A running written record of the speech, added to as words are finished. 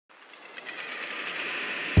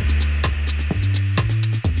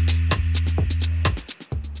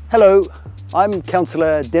Hello, I'm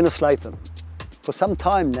Councillor Denys Latham. For some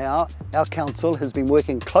time now, our council has been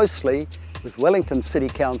working closely with Wellington City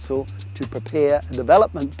Council to prepare a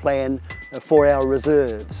development plan for our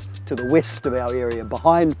reserves to the west of our area,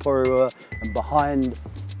 behind Porirua and behind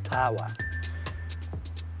Tawa.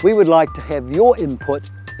 We would like to have your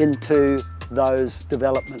input into those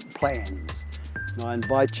development plans. And I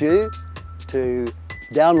invite you to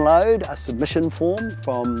download a submission form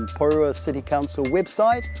from Porirua City Council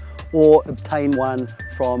website or obtain one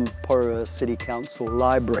from Porirua City Council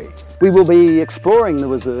Library. We will be exploring the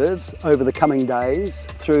reserves over the coming days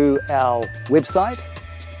through our website,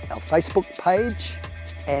 our Facebook page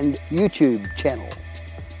and YouTube channel.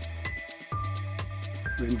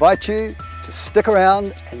 We invite you to stick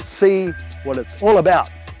around and see what it's all about.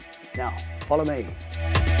 Now, follow me.